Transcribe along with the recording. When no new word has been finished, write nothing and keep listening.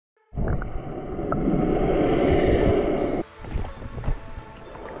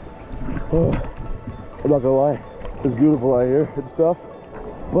Oh, I'm not gonna lie, it's beautiful out here and stuff,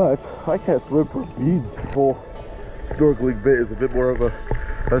 but I can't swim for beads. Full snorkeling bit is a bit more of a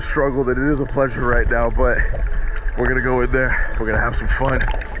struggle than it is a pleasure right now, but we're gonna go in there, we're gonna have some fun,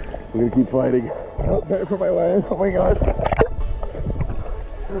 we're gonna keep fighting. Oh, better for my leg, oh my god.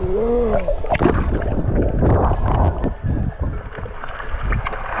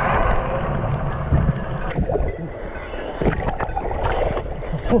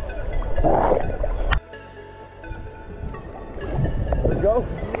 Let's go.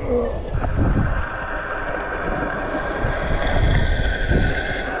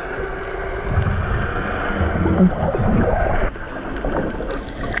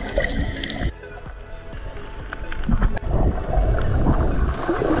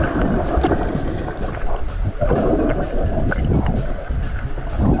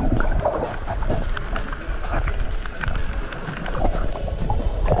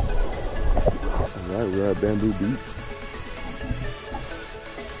 We're at Bamboo Beach,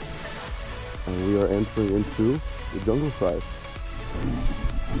 and we are entering into the jungle side.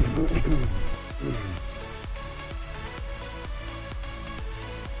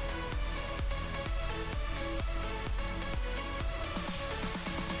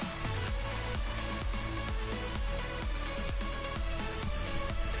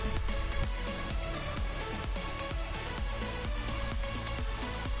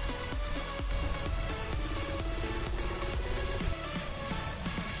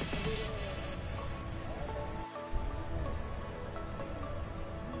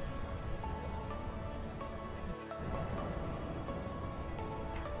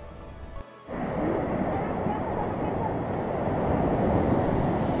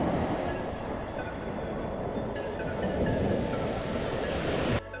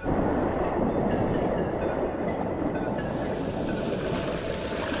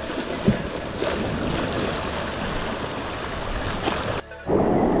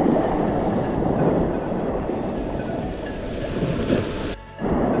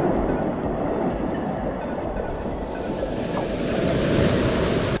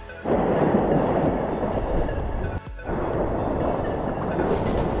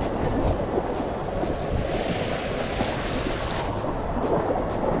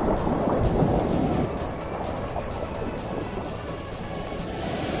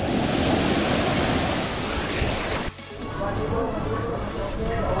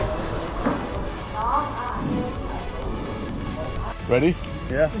 Ready?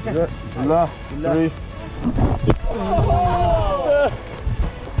 Yeah. Good. 3.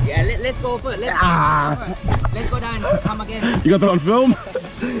 Yeah, let's go first. Let's go down. Come again. You got that on film?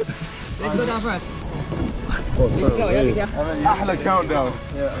 Let's go down first. Ahla countdown.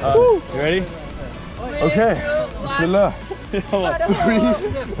 Yeah. You ready? Okay. Bismillah. 3.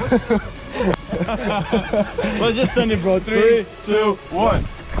 Let's just send it, bro. 3, 2, 1.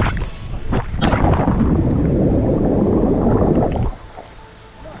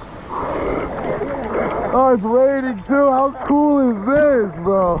 Oh, it's raining too. How cool is this,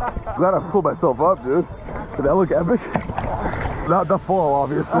 bro? Glad I pulled myself up, dude. Did that look epic? Not the fall,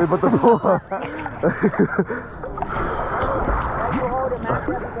 obviously, but the pull.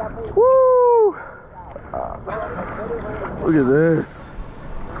 Woo! Look at this.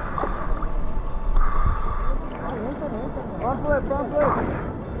 Front flip, front flip.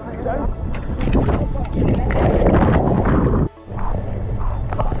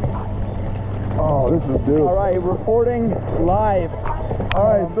 Oh, this is beautiful. All right, reporting live. All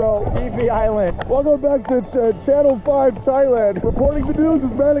right, so Phi Phi Island. welcome back to Channel 5 Thailand. Reporting the news,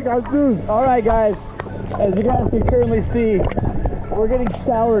 Hispanic Guys News. All right, guys. As you guys can currently see, we're getting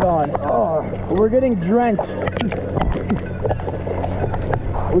showered on. Oh, We're getting drenched.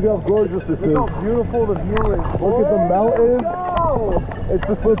 look how gorgeous this is. Look how beautiful the view is. Look at the mountains. It's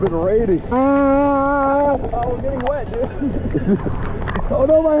just flipping raining. Oh, we're getting wet, dude. Oh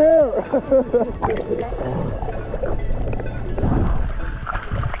no, my hair!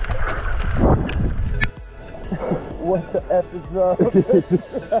 What the F is up?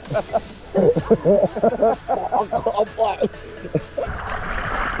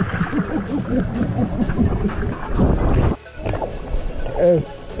 Hey,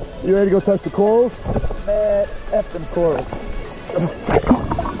 you ready to go touch the corals? Man, F them corals.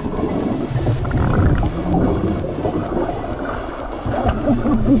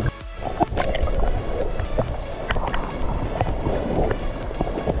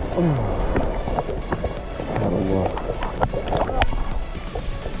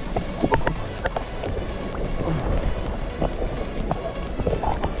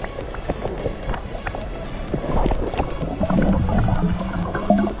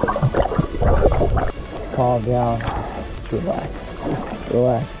 calm down. Just relax.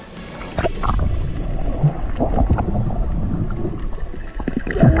 Relax.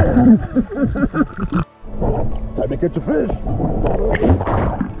 Time to catch a fish.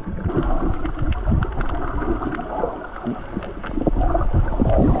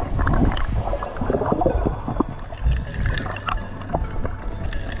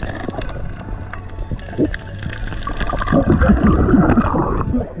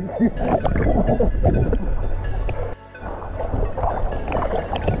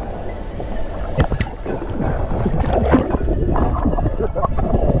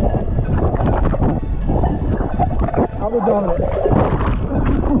 I'm the dominant.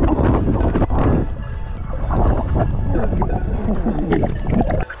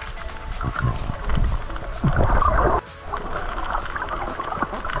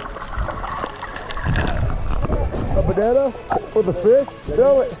 A banana for the fish?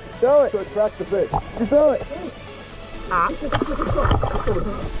 Throw it. Throw it. To attract the fish. Just throw it.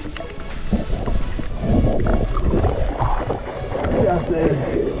 Yeah,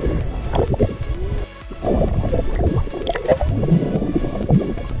 there.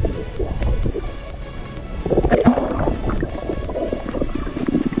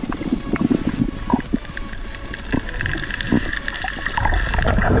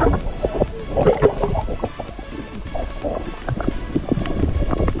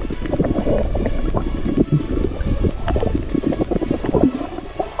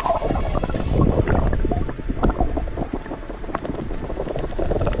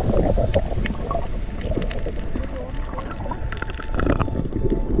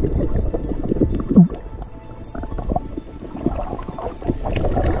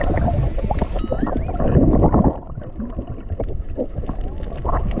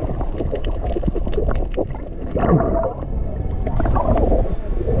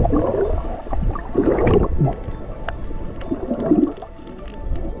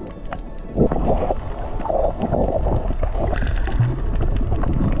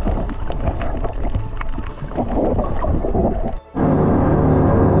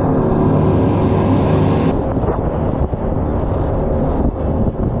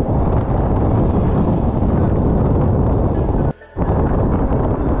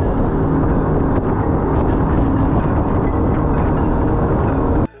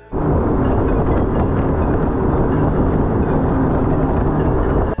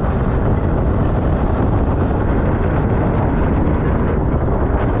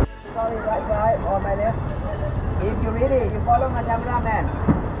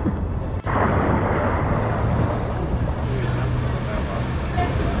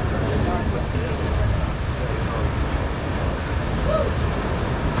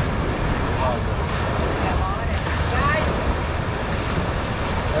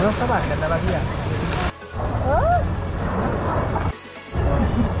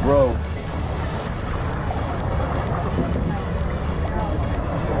 Bro.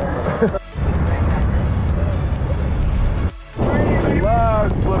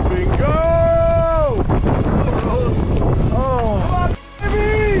 Last flipping go! Oh! Come on,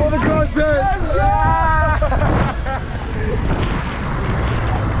 baby! For the content!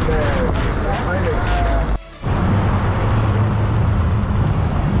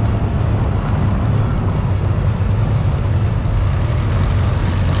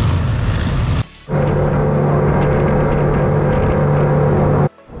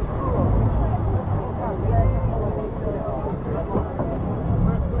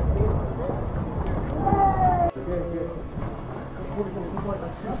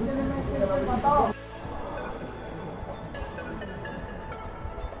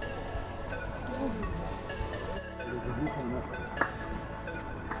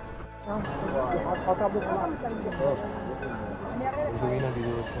 Gawin na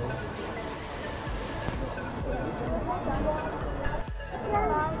dito.